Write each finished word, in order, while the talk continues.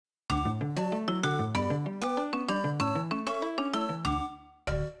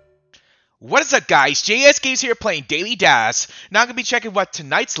What is up, guys? JS Games here playing Daily Dash. Now I'm going to be checking what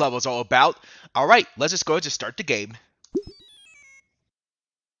tonight's level is all about. Alright, let's just go ahead and start the game.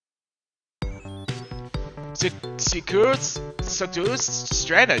 Secluded,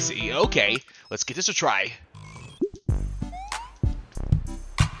 Strand, I see. Okay, let's give this a try.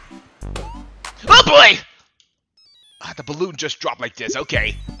 Oh boy! The balloon just dropped like this.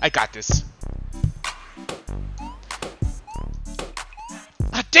 Okay, I got this.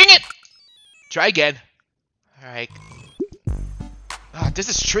 Dang it! Try again. Alright. This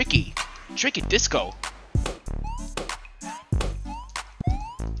is tricky. Tricky disco.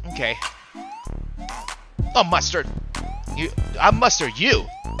 Okay. Oh, mustard. I mustard you.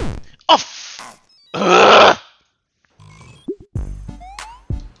 Oh, ugh.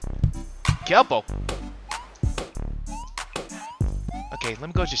 Kelpo. Okay, let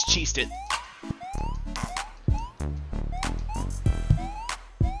me go just cheese it.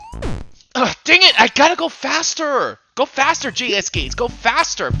 Dang it! I gotta go faster! Go faster, JS Gates! Go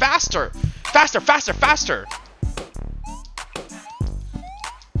faster! Faster! Faster, faster, faster!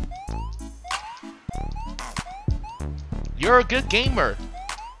 You're a good gamer.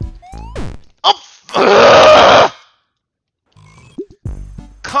 Oh! Ugh!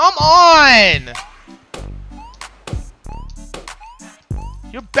 Come on!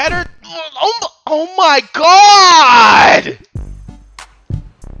 You're better. Oh my god!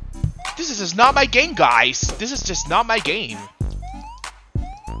 This is not my game, guys. This is just not my game.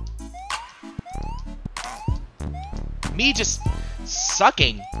 Me just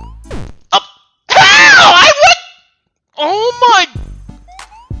sucking. Oh! How? I would. Oh my!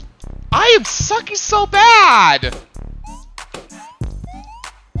 I am sucking so bad.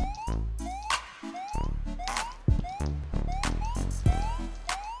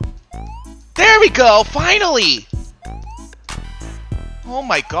 There we go. Finally. Oh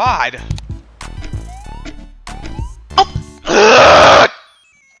my god. Oh! Ugh!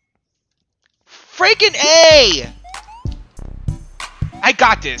 Freaking A! I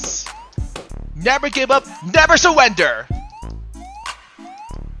got this. Never give up, never surrender.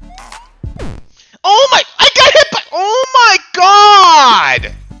 Oh my! I got hit by. Oh my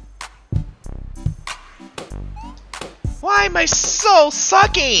god! Why am I so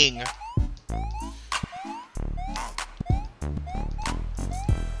sucking?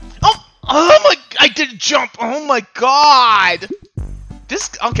 Oh my! I didn't jump! Oh my god! This...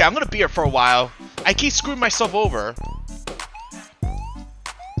 Okay, I'm gonna be here for a while. I keep screwing myself over.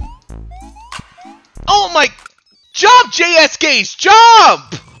 Oh my... Jump, JS Games!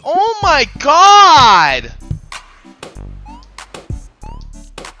 Jump! Oh my god!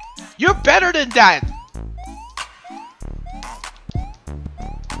 You're better than that!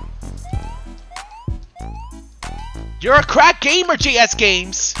 You're a crack gamer, JS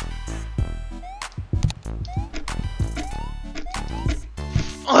Games!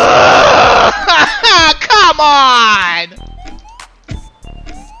 Come on!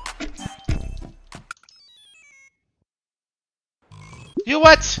 You know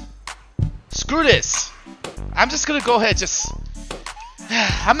what? Screw this. I'm just gonna go ahead just...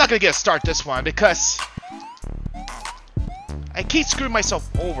 I'm not gonna get a start this one because... I keep screwing myself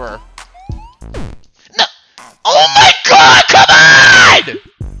over. No! Oh my god! Come on!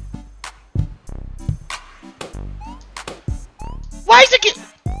 Why is it get...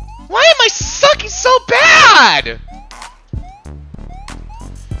 Why am I sucking so bad?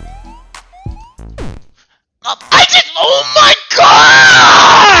 I did. Oh my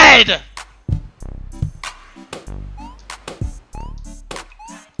god!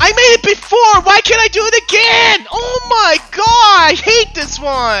 I made it before. Why can't I do it again? Oh my god! I hate this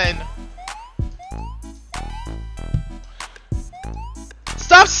one.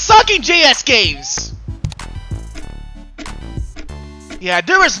 Stop sucking, JS Games. Yeah,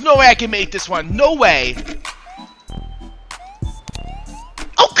 there is no way I can make this one. No way.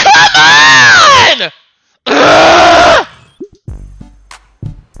 Oh, come on! Ugh!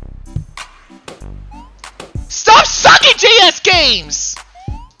 Stop sucking, JS Games!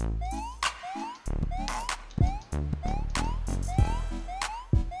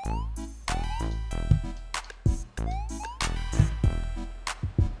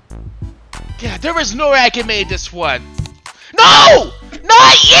 Yeah, there is no way I can make this one. No!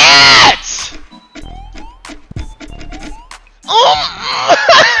 Not yet! Oh,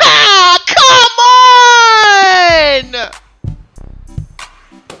 come on!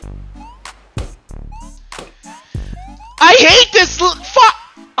 I hate this.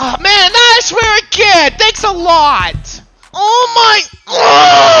 Oh man, I swear again. Thanks a lot. Oh my.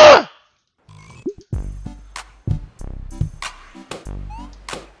 Ugh!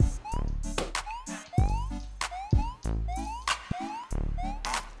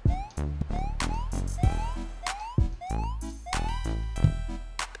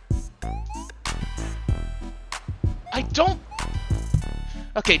 I don't...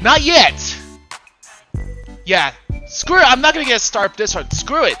 Okay, not yet! Yeah, screw it, I'm not gonna get a star this one.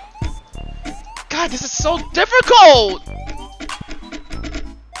 Screw it! God, this is so difficult!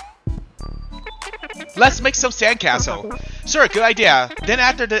 Let's make some sandcastle. Sure, good idea. Then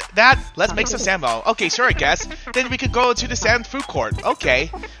after that, let's make some sandmo. Okay, sure, I guess. Then we could go to the sand food court.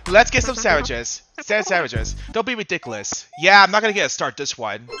 Okay, let's get some sandwiches. Sand sandwiches. Don't be ridiculous. Yeah, I'm not gonna get a start this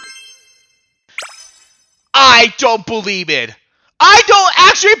one. I don't believe it. I don't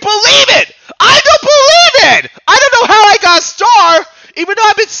actually believe it. I don't believe it. I don't know how I got a star, even though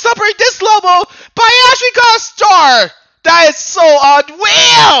I've been suffering this level, but I actually got a star. That is so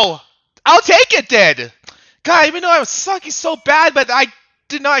unreal. I'll take it then. God, even though I was sucking so bad, but I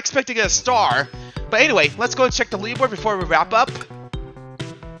did not expect to get a star. But anyway, let's go and check the leaderboard before we wrap up.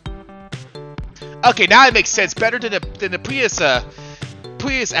 Okay, now it makes sense. Better than the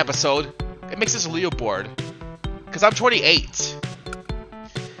previous episode. It makes this a leaderboard. Because I'm 28.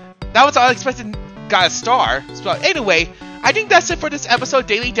 That was unexpected. Got a star. So anyway, I think that's it for this episode of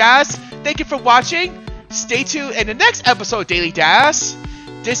Daily Dash. Thank you for watching. Stay tuned in the next episode of Daily Dash.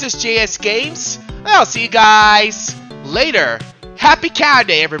 This is JS Games. I'll see you guys later. Happy Canada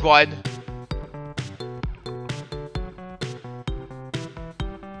Day, everyone.